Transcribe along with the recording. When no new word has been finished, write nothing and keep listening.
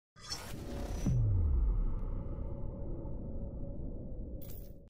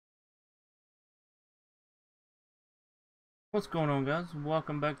What's going on, guys?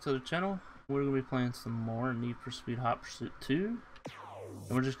 Welcome back to the channel. We're going to be playing some more Need for Speed Hot Pursuit 2.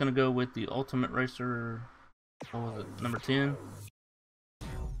 And we're just going to go with the Ultimate Racer, what was it, number 10.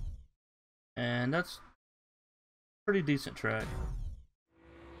 And that's a pretty decent track.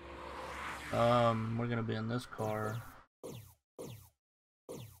 We're going to be in this car.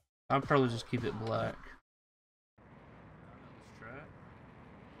 I'll probably just keep it black.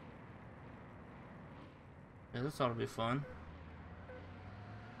 Yeah, this ought to be fun.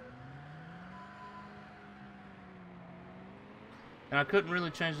 And I couldn't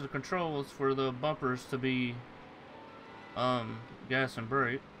really change the controls for the bumpers to be gas and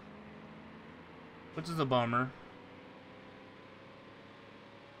brake, which is a bummer.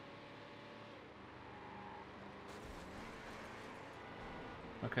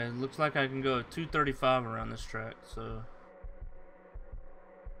 Okay, looks like I can go 235 around this track, so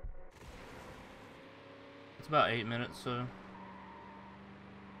it's about 8 minutes, so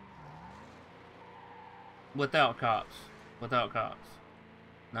without cops.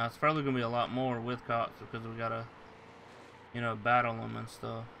 Now it's probably gonna be a lot more with cops because we gotta, battle them and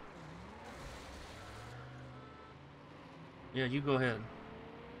stuff. Yeah, you go ahead.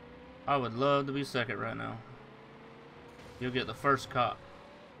 I would love to be second right now. You'll get the first cop,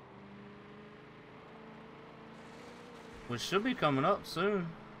 which should be coming up soon.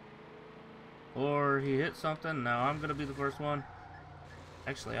 Or he hit something. Now I'm gonna be the first one.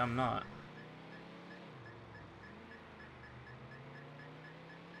 Actually, I'm not.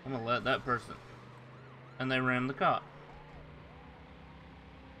 I'm gonna let that person. And they ran the cop.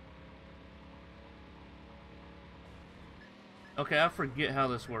 Okay, I forget how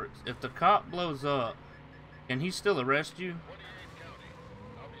this works. If the cop blows up, can he still arrest you?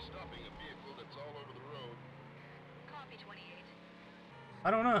 I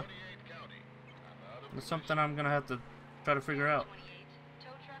don't know. That's something I'm gonna have to try to figure out.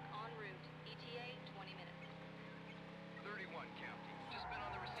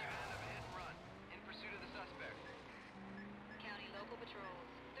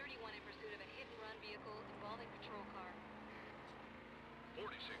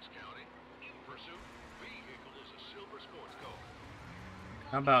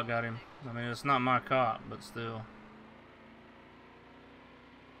 I about got him. I mean, it's not my cop, but still.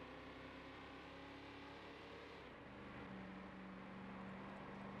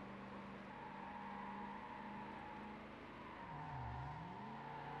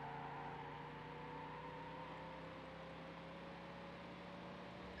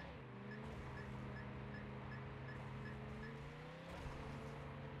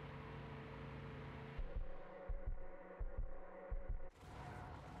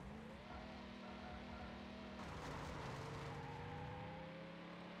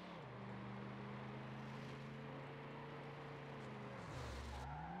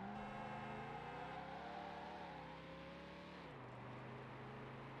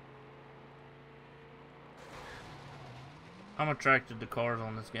 I'm attracted to cars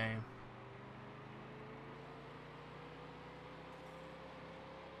on this game.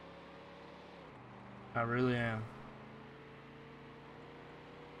 I really am.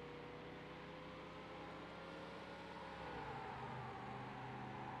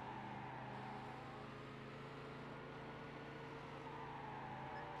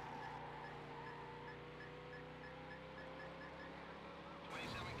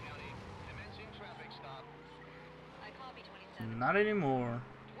 Not anymore.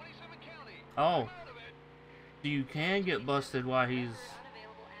 Oh, so you can get busted while he's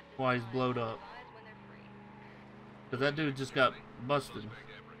blowed up. Cause that dude just got busted.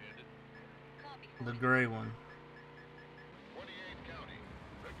 The gray one.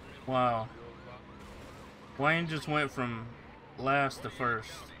 Wow. Wayne just went from last to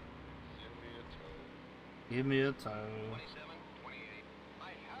first. Give me a tow.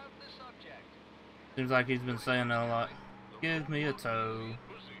 Seems like he's been saying that a lot. Give me a tow.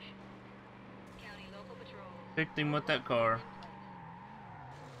 Picked him with that car.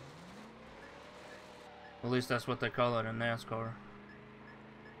 At least that's what they call it in NASCAR.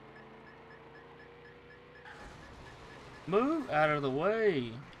 Move out of the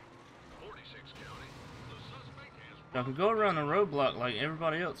way. I can go around the roadblock like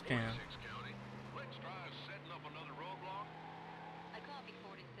everybody else can.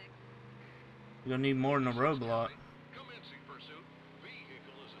 You're gonna need more than a roadblock.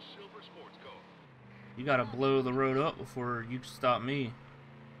 You gotta blow the road up before you can stop me.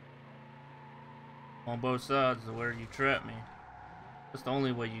 On both sides of where you trap me. That's the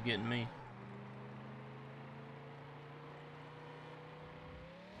only way you get me.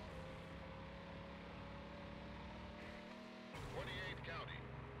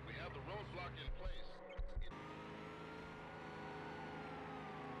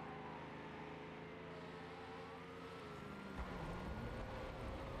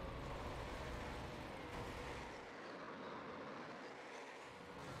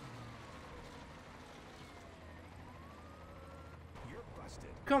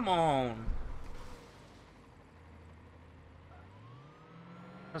 Come on.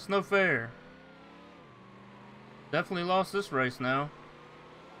 That's no fair. Definitely lost this race now.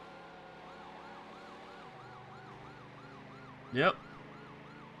 Yep.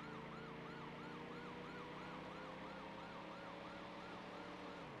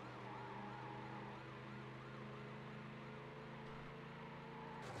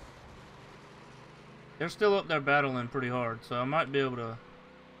 They're still up there battling pretty hard, so I might be able to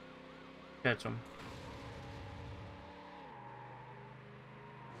catch them.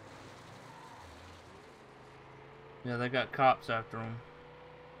 Yeah, they got cops after them.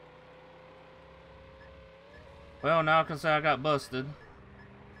 Well, now I can say I got busted.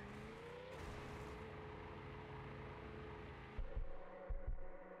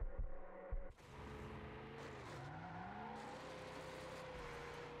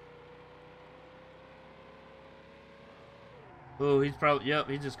 Oh, he's probably, yep,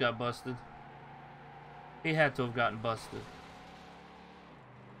 he just got busted. He had to have gotten busted.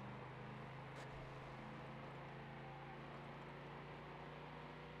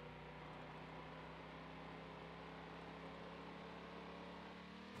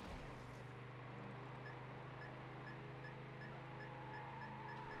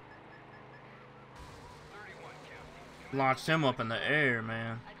 Launched him up in the air,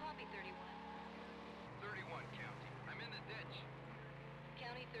 man. I copy 31. 31 County. I'm in the ditch.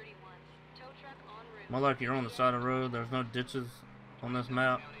 County 31. Tow truck en route. More like you're on the side of the road. There's no ditches on this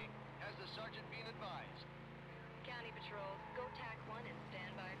map. County, has the sergeant been advised? County patrol, go TAC 1 and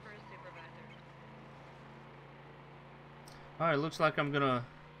stand by for a supervisor. Alright, looks like I'm gonna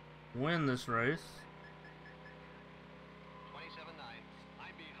win this race. 27-9.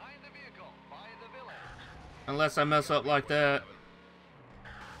 I'm behind the vehicle by the village. Unless I mess up like that.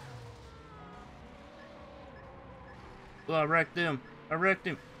 Oh, I wrecked him. I wrecked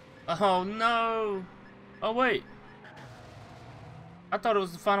him. Oh, no. Oh, wait. I thought it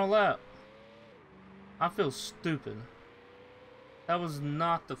was the final lap. I feel stupid. That was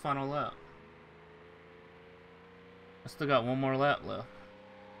not the final lap. I still got one more lap left.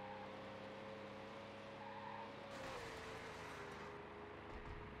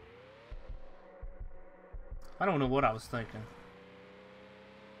 I don't know what I was thinking.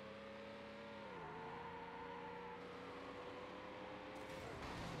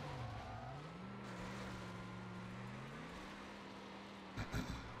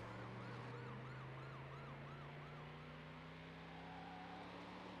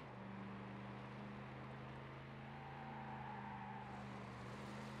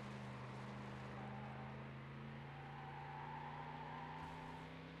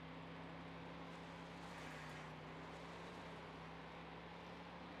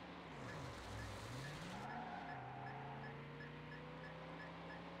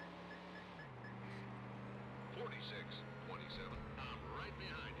 I'm right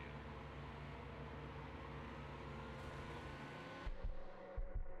behind you.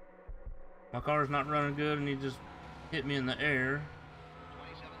 My car's not running good and he just hit me in the air.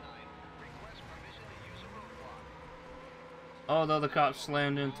 27-9. Request permission to use a roadblock. Oh, the other cop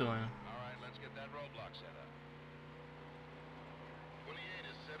slammed into him. All right, let's get that roadblock set up. 28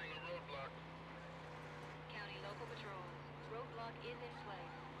 is setting a roadblock. County local patrols. Roadblock is in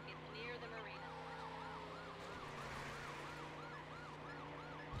place. It's near the marina.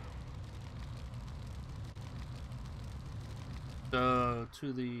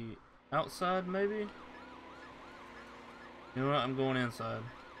 To the outside, maybe? You know what? I'm going inside.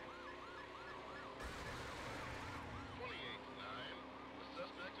 28-9. The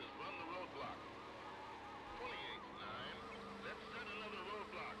suspect has run the roadblock. 28-9. Let's set another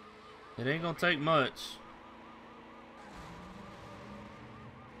roadblock. It ain't gonna take much.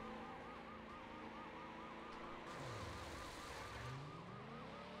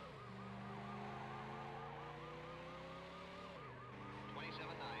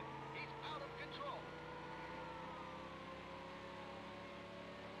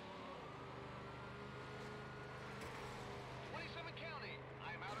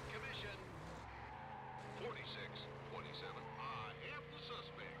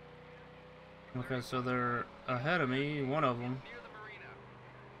 Okay, so they're ahead of me, one of them.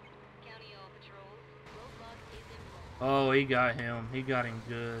 Oh, he got him. He got him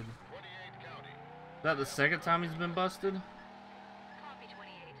good. Is that the second time he's been busted? Copy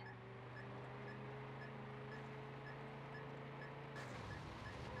 28.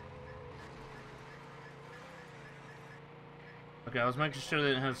 Okay, I was making sure they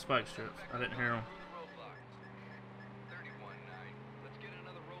didn't have spike strips. I didn't hear them. 31-9. Let's get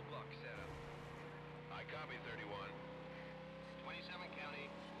another roadblock set up. I copy 31. 27 County.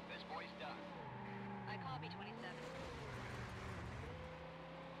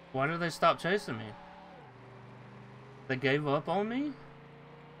 Why did they stop chasing me? They gave up on me?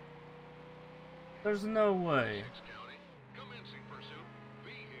 There's no way. County, commencing pursuit.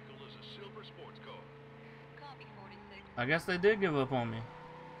 Vehicle is a silver sports car. Copy 46. I guess they did give up on me.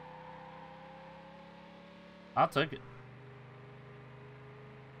 I'll take it.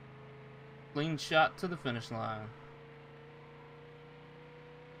 Clean shot to the finish line.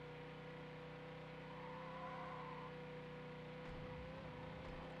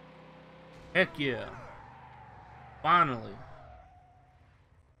 Heck yeah. Finally.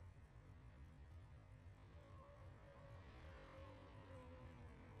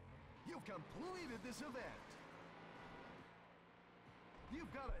 You've completed this event.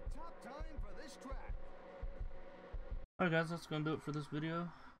 You've got a top time for this track. Alright guys, that's gonna do it for this video.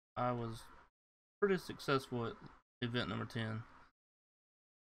 I was pretty successful at event number 10.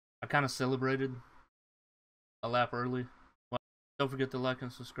 I kind of celebrated a lap early. Well, don't forget to like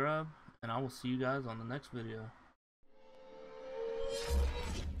and subscribe, and I will see you guys on the next video.